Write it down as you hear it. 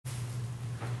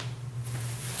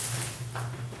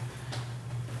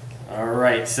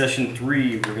Alright, session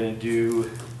 3, we're going to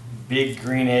do big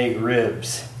green egg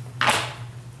ribs.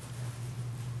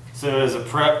 So as a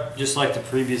prep, just like the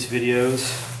previous videos,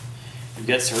 you've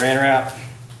got saran wrap,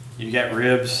 you've got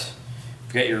ribs,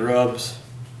 you've got your rubs,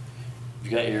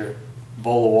 you've got your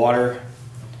bowl of water,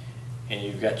 and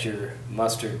you've got your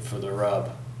mustard for the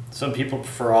rub. Some people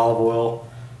prefer olive oil,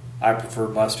 I prefer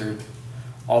mustard.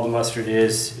 All the mustard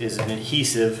is an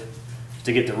adhesive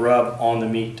to get the rub on the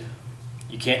meat.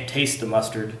 You can't taste the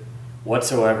mustard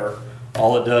whatsoever.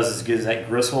 All it does is gives that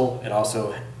gristle and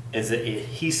also is an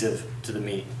adhesive to the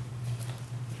meat.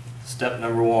 Step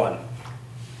number 1.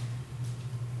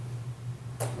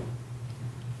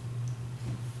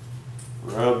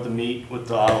 Rub the meat with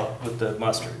the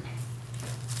mustard.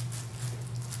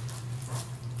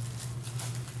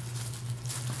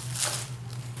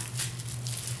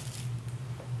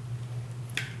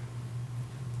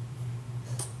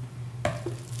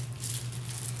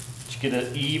 Get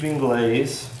an even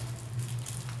glaze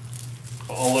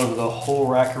all over the whole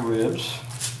rack of ribs.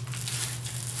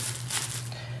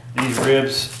 These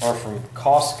ribs are from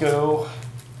Costco.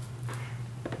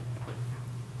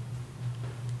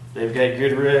 They've got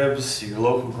good ribs. Your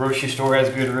local grocery store has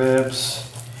good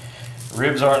ribs.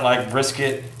 Ribs aren't like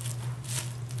brisket.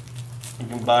 You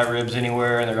can buy ribs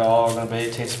anywhere and they're all going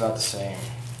to taste about the same.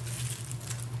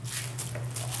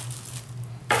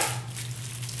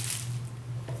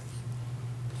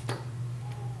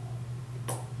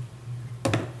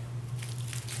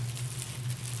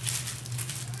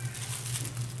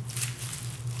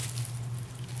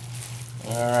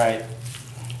 Alright,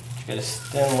 got a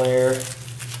thin layer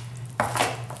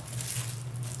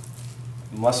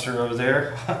mustard over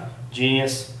there.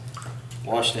 Genius.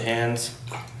 Wash the hands,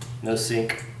 no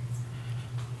sink.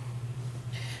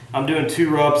 I'm doing 2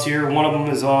 rubs here. One of them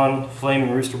is on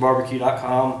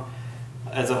flamingroosterbarbecue.com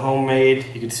as a homemade.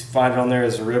 You can find it on there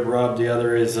as a rib rub. The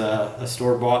other is a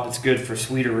store-bought that's good for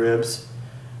sweeter ribs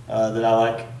that I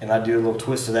like, and I do a little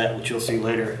twist of that, which you'll see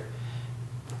later.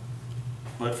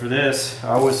 But for this,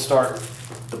 I always start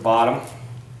at the bottom.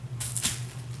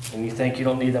 And you think you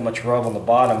don't need that much rub on the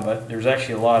bottom, but there's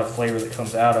actually a lot of flavor that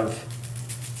comes out of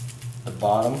the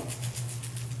bottom.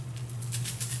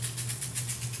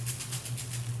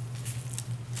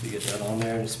 So you get that on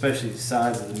there, and especially the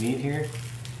sides of the meat here.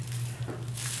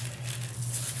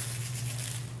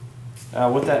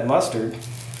 Now with that mustard,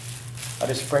 I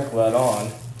just sprinkle that on.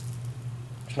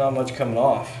 There's not much coming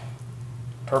off.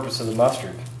 Purpose of the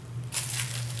mustard.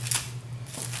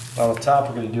 On the top,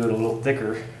 we're going to do it a little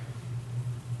thicker.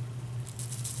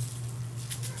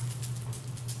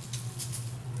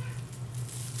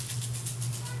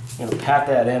 I'm going to pat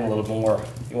that in a little more.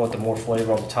 You want the more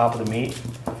flavor on the top of the meat.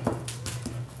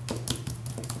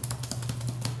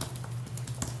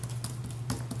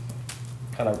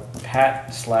 Kind of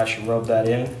pat slash rub that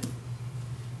in.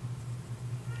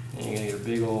 And you're going to get a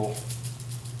big old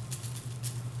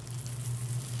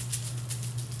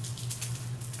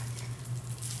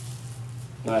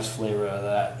nice flavor out of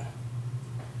that.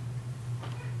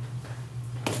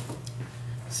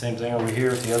 Same thing over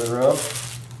here with the other rub.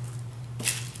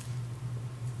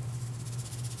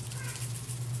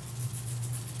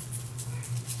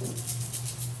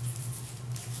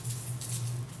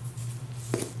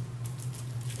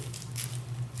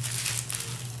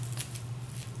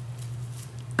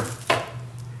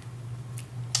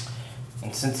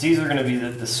 And since these are going to be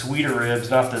the sweeter ribs,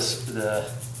 not the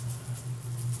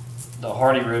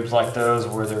hearty ribs like those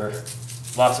where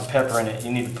there's lots of pepper in it,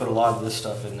 you need to put a lot of this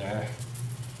stuff in there.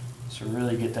 So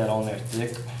really get that on there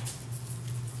thick.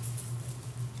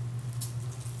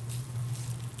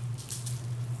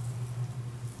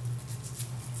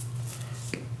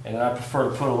 And I prefer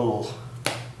to put a little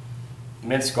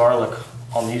minced garlic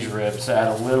on these ribs to add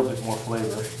a little bit more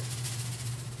flavor.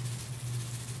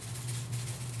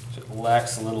 So it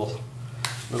lacks a little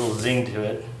zing to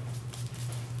it.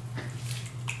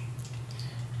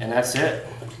 And that's it.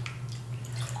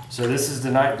 So this is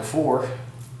the night before.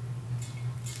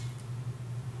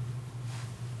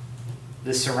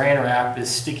 This saran wrap is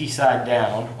sticky side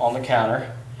down on the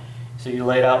counter. So you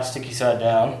lay it out sticky side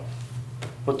down,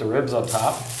 put the ribs on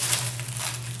top.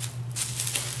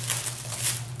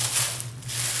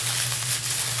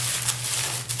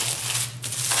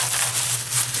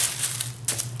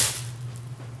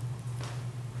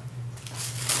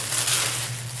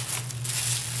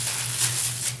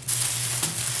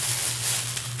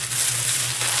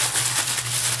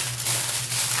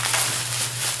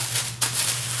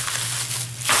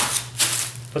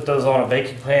 Put those on a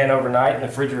baking pan overnight in the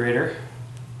refrigerator.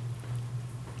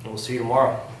 And we'll see you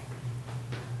tomorrow.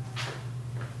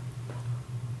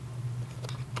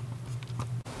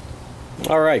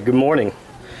 Alright, good morning.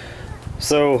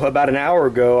 So about an hour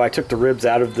ago I took the ribs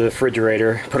out of the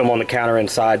refrigerator, put them on the counter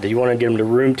inside. You want to get them to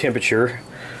room temperature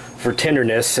for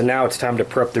tenderness, and now it's time to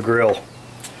prep the grill.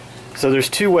 So there's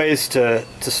two ways to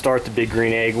start the Big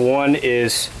Green Egg. One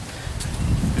is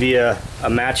via a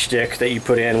matchstick that you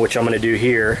put in, which I'm going to do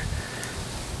here.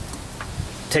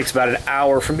 It takes about an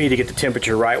hour for me to get the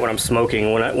temperature right when I'm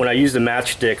smoking. When I use the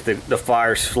matchstick, the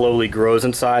fire slowly grows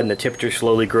inside and the temperature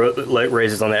slowly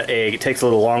raises on that egg. It takes a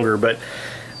little longer, but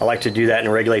I like to do that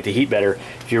and regulate the heat better.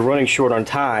 If you're running short on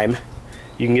time,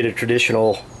 you can get a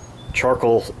traditional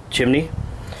charcoal chimney.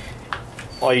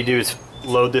 All you do is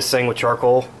load this thing with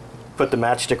charcoal, put the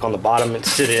matchstick on the bottom and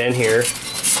sit it in here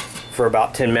for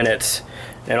about 10 minutes,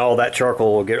 and all that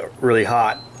charcoal will get really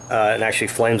hot, and actually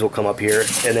flames will come up here,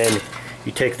 and then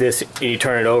you take this and you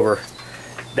turn it over.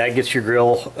 That gets your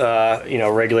grill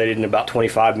regulated in about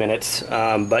 25 minutes,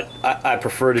 but I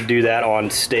prefer to do that on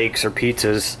steaks or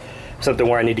pizzas, something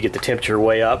where I need to get the temperature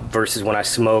way up, versus when I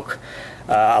smoke.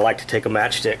 I like to take a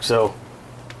matchstick. So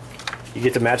you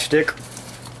get the matchstick,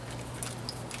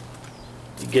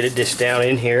 you get it dished down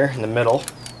in here in the middle,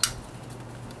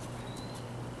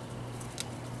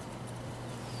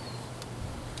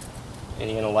 and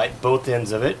you're going to light both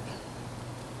ends of it.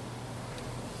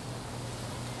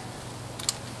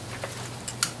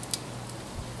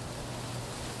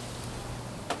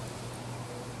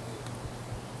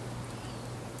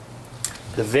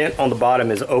 The vent on the bottom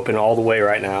is open all the way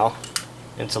right now.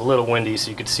 It's a little windy,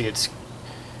 so you can see it's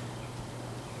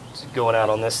going out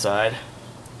on this side.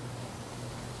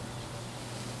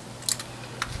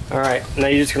 Alright, now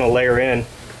you're just going to layer in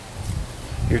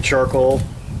your charcoal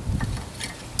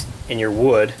and your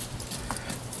wood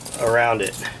around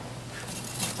it.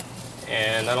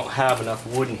 And I don't have enough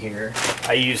wood in here.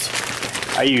 I use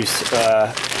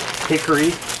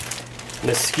hickory,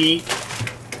 mesquite,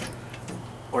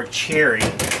 or cherry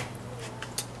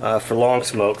for long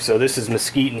smoke. So this is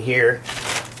mesquite in here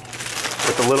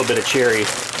with a little bit of cherry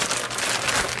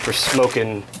for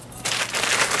smoking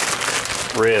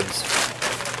ribs.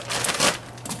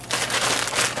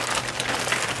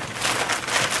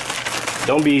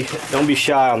 Don't be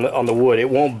shy on the wood. It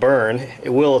won't burn.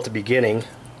 It will at the beginning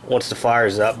once the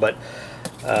fire's up, but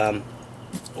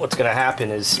what's going to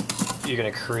happen is you're going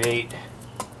to create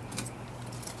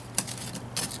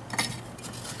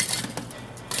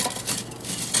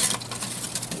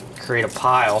a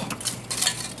pile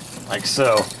like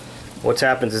so. What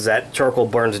happens is that charcoal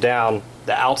burns down,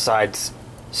 the outsides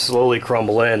slowly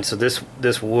crumble in, so this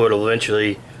wood will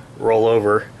eventually roll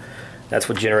over. That's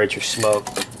what generates your smoke.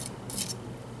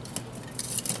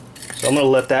 So I'm going to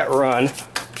let that run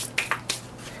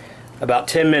about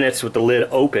 10 minutes with the lid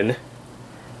open,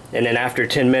 and then after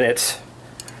 10 minutes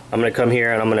I'm going to come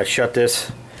here and I'm going to shut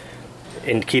this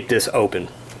and keep this open.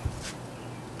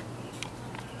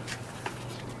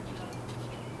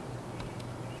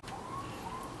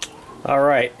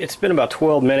 Alright, it's been about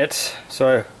 12 minutes,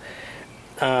 so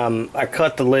I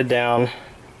cut the lid down.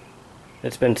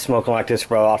 It's been smoking like this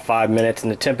for about 5 minutes,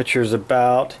 and the temperature is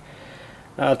about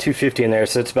 250 in there,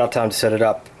 so it's about time to set it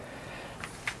up.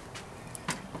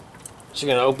 So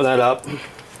you're going to open that up.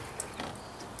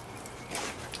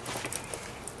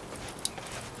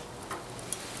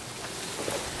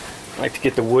 I like to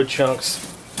get the wood chunks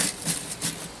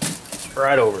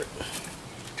right over it.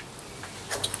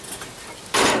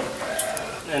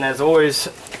 And as always,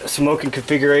 smoking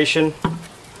configuration,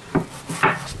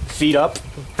 feet up.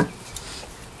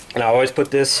 And I always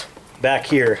put this back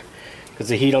here because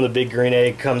the heat on the Big Green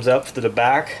Egg comes up to the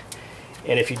back.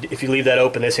 And if you leave that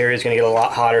open, this area is going to get a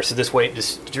lot hotter. So this way it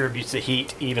distributes the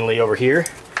heat evenly over here.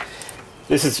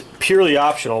 This is purely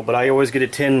optional, but I always get a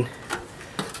tin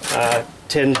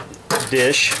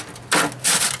dish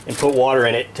and put water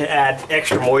in it to add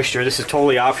extra moisture. This is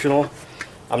totally optional.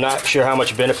 I'm not sure how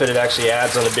much benefit it actually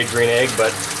adds on the Big Green Egg,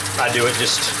 but I do it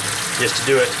just to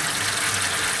do it.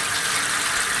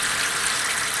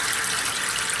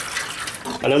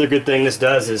 Another good thing this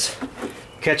does is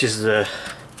catches the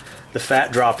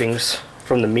fat droppings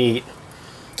from the meat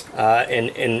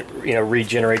and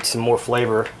regenerates some more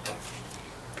flavor.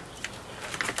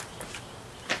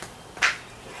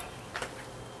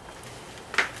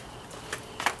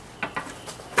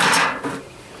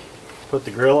 Put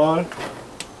the grill on.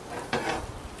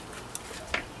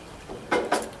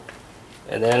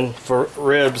 And then for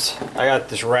ribs, I got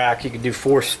this rack. You can do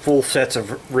 4 full sets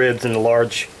of ribs in the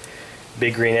large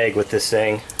Big Green Egg with this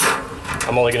thing.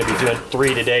 I'm only going to be doing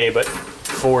 3 today, but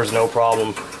 4 is no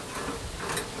problem.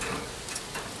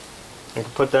 You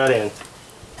can put that in.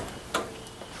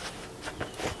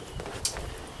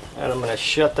 And I'm going to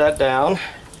shut that down.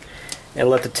 and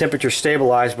let the temperature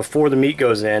stabilize before the meat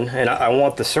goes in. And I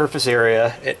want the surface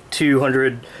area at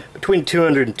 200, between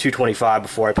 200 and 225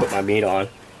 before I put my meat on.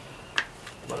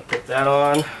 I'm going to put that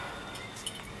on.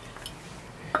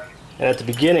 And at the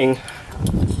beginning,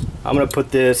 I'm going to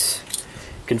put this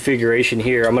configuration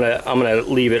here. I'm going to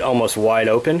leave it almost wide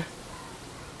open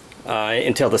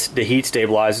until the heat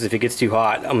stabilizes. If it gets too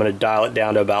hot, I'm going to dial it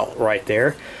down to about right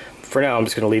there. For now, I'm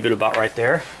just going to leave it about right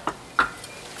there.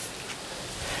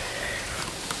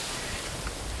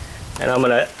 And I'm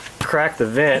going to crack the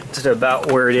vent to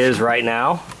about where it is right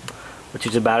now, which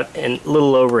is about a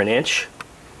little over an inch.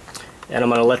 And I'm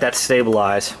going to let that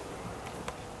stabilize.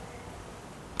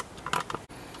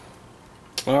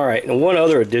 Alright, and one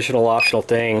other additional optional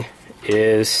thing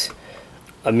is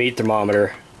a meat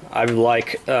thermometer. I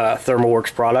like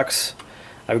ThermoWorks products.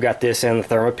 I've got this and the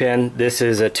Thermopin. This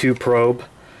is a 2-probe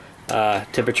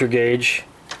temperature gauge.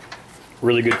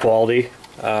 Really good quality.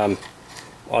 On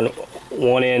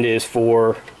one end is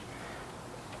for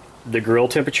the grill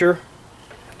temperature,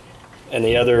 and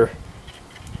the other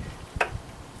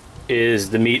is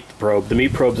the meat probe. The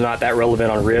meat probe's not that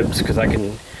relevant on ribs because I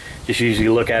can just usually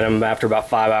look at them after about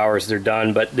 5 hours. They're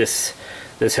done, but this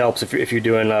helps if you're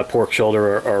doing a pork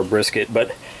shoulder or brisket.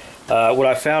 But what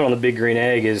I found on the Big Green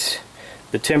Egg is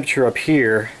the temperature up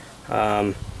here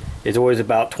is always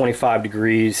about 25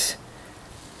 degrees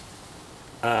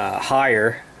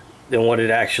higher than what it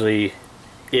actually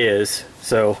is.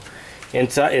 So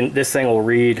inside, and this thing will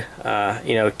read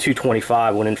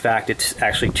 225 when in fact it's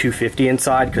actually 250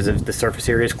 inside because the surface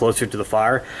area is closer to the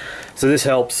fire. So this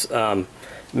helps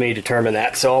me determine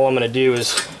that. So all I'm going to do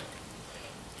is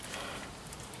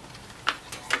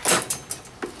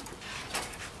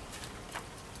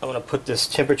I'm going to put this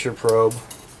temperature probe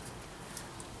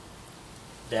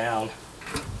down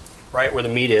right where the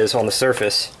meat is on the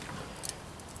surface,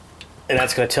 and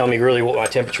that's going to tell me really what my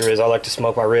temperature is. I like to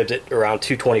smoke my ribs at around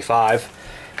 225.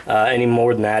 Any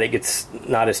more than that, it gets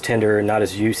not as tender and not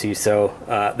as juicy, so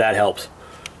that helps.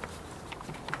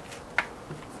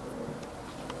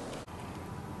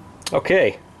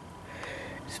 Okay,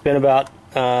 it's been about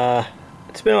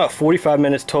 45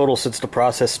 minutes total since the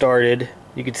process started.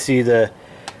 You can see the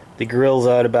grill's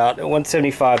at about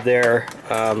 175 there,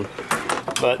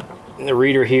 but the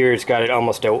reader here has got it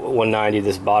almost at 190,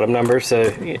 this bottom number. So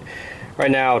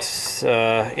right now it's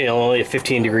only a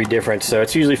 15 degree difference, so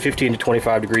it's usually 15 to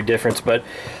 25 degree difference, but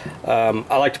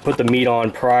I like to put the meat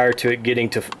on prior to it getting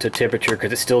to temperature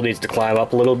because it still needs to climb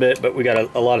up a little bit, but we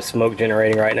got a lot of smoke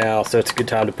generating right now, so it's a good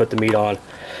time to put the meat on.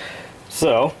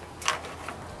 So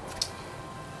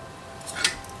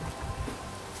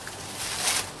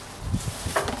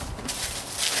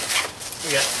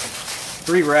we got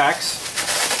 3 racks.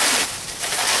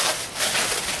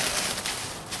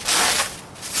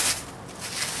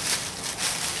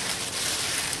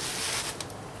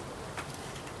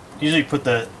 Usually put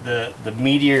the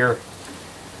meatier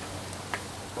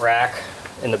rack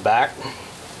in the back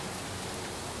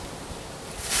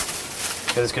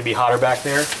because it's going to be hotter back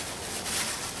there.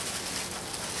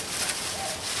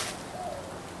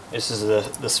 This is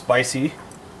the spicy.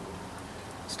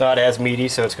 It's not as meaty,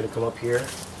 so it's going to come up here.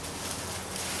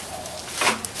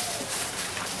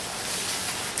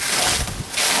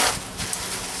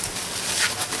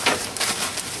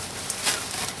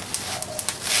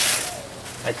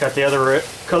 I cut the other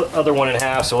one in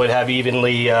half so it'd have even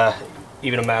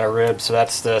amount of ribs. So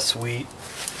that's the sweet.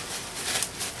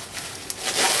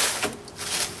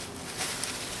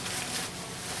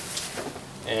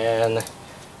 And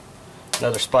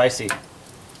another spicy.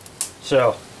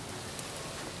 So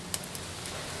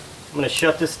I'm going to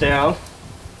shut this down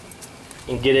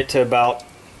and get it to about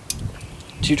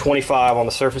 225 on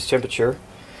the surface temperature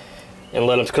and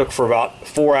let them cook for about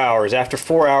 4 hours. After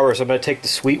 4 hours, I'm going to take the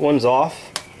sweet ones off,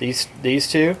 these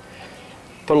two,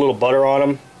 put a little butter on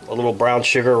them, a little brown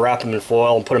sugar, wrap them in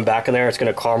foil and put them back in there. It's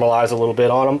going to caramelize a little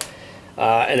bit on them.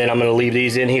 And then I'm going to leave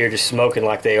these in here just smoking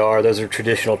like they are. Those are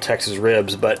traditional Texas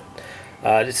ribs, but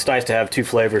it's nice to have 2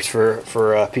 flavors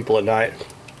for people at night.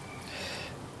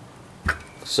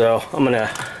 So I'm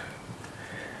gonna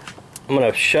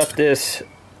shut this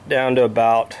down to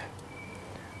about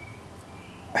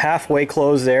halfway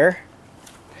closed there,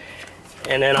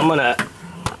 and then I'm gonna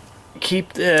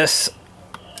keep this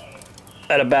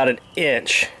at about an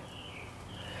inch,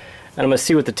 and I'm gonna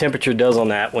see what the temperature does on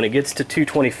that. When it gets to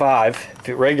 225, if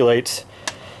it regulates,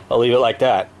 I'll leave it like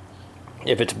that.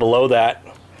 If it's below that,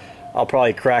 I'll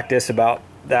probably crack this about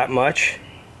that much,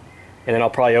 and then I'll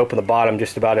probably open the bottom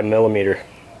just about a millimeter.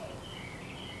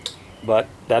 But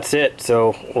that's it.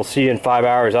 So we'll see you in 5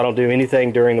 hours. I don't do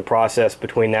anything during the process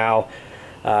between now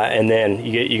and then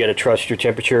you got to trust your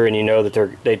temperature, and you know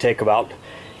that they take about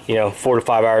 4 to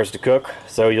 5 hours to cook.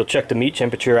 So you'll check the meat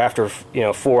temperature after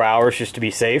 4 hours just to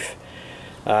be safe.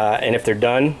 And if they're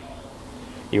done,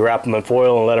 you wrap them in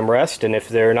foil and let them rest. And if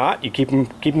they're not, you keep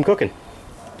them cooking.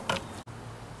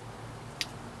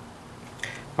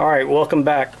 All right, welcome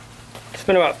back. It's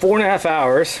been about 4.5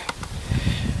 hours,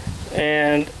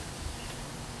 and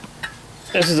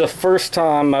this is the first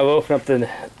time I've opened up the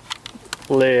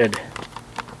lid.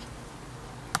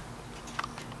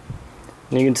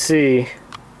 And you can see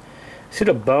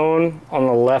the bone on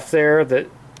the left there that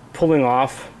pulling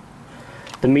off.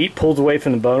 The meat pulls away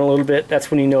from the bone a little bit. That's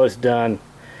when you know it's done.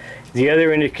 The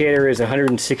other indicator is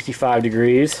 165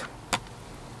 degrees.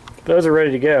 Those are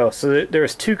ready to go. So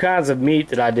there's two kinds of meat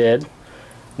that I did.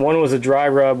 One was a dry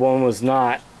rub, one was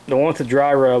not. The one with the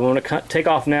dry rub, I'm going to take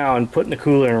off now and put in the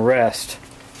cooler and rest.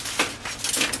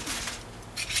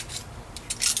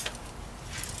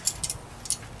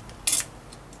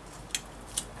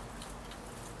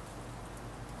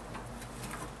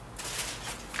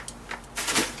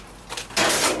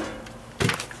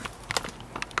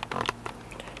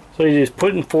 So you just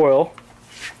put it in foil.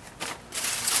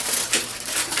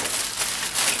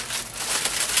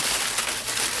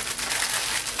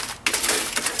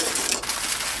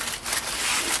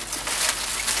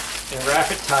 And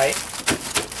wrap it tight.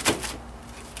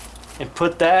 And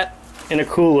put that in a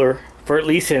cooler for at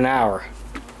least an hour.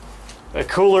 A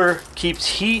cooler keeps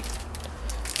heat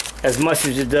as much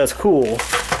as it does cool.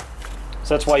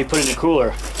 So that's why you put it in a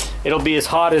cooler. It'll be as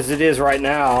hot as it is right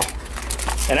now,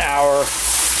 an hour,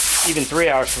 even 3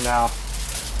 hours from now.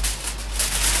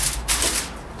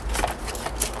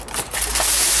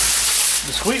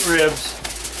 The sweet ribs,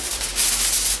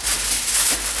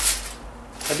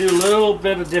 I do a little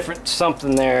bit of different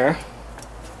something there.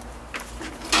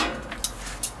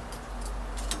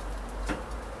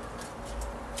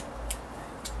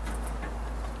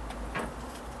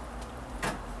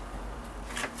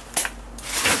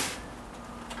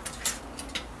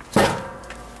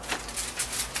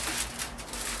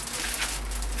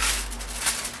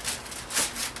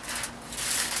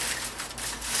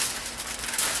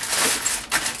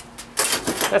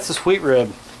 That's the sweet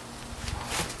rib.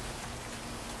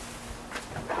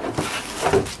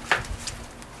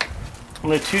 I'm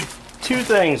going to do two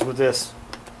things with this.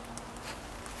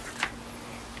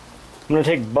 I'm going to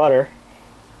take butter.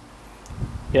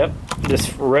 Yep,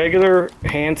 just regular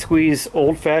hand squeeze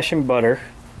old-fashioned butter.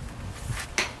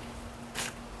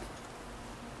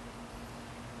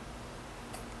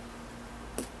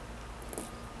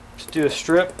 Just do a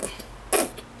strip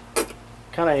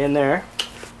kind of in there.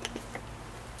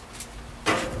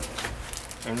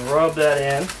 And rub that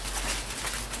in.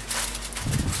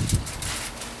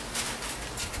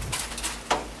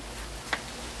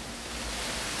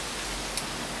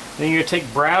 Then you're going to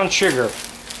take brown sugar.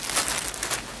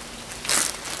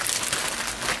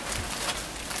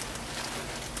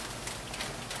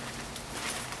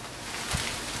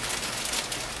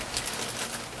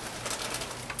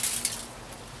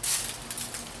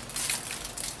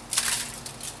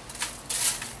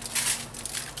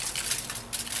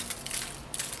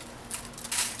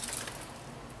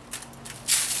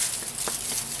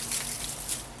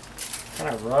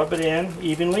 Kind of rub it in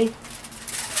evenly.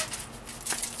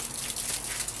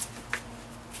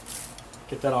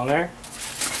 Get that on there.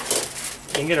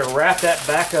 And you're going to wrap that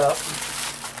back up.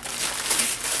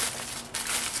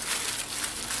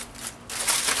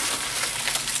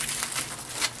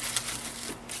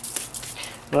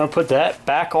 I'm going to put that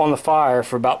back on the fire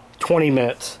for about 20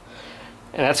 minutes.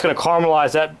 And that's going to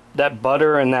caramelize that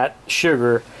butter and that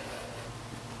sugar.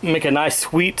 Make a nice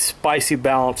sweet, spicy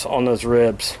balance on those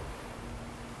ribs.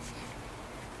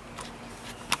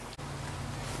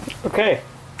 Okay,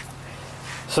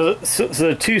 so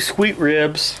the two sweet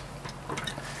ribs,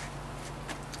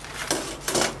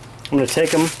 I'm going to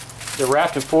take them, they're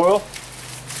wrapped in foil.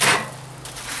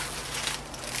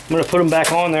 I'm going to put them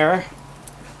back on there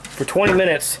for 20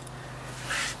 minutes.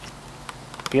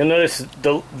 You'll notice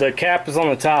the cap is on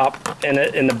the top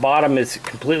and the bottom is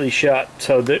completely shut.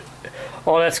 So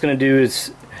all that's going to do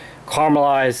is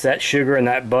caramelize that sugar and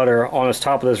that butter on the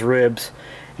top of those ribs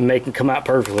and make them come out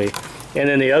perfectly. And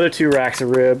then the other two racks of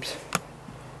ribs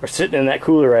are sitting in that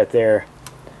cooler right there.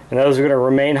 And those are going to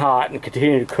remain hot and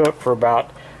continue to cook for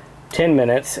about 10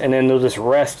 minutes. And then they'll just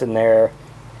rest in there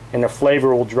and the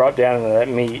flavor will drop down into that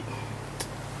meat.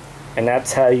 And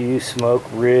that's how you smoke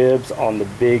ribs on the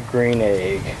Big Green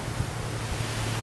Egg.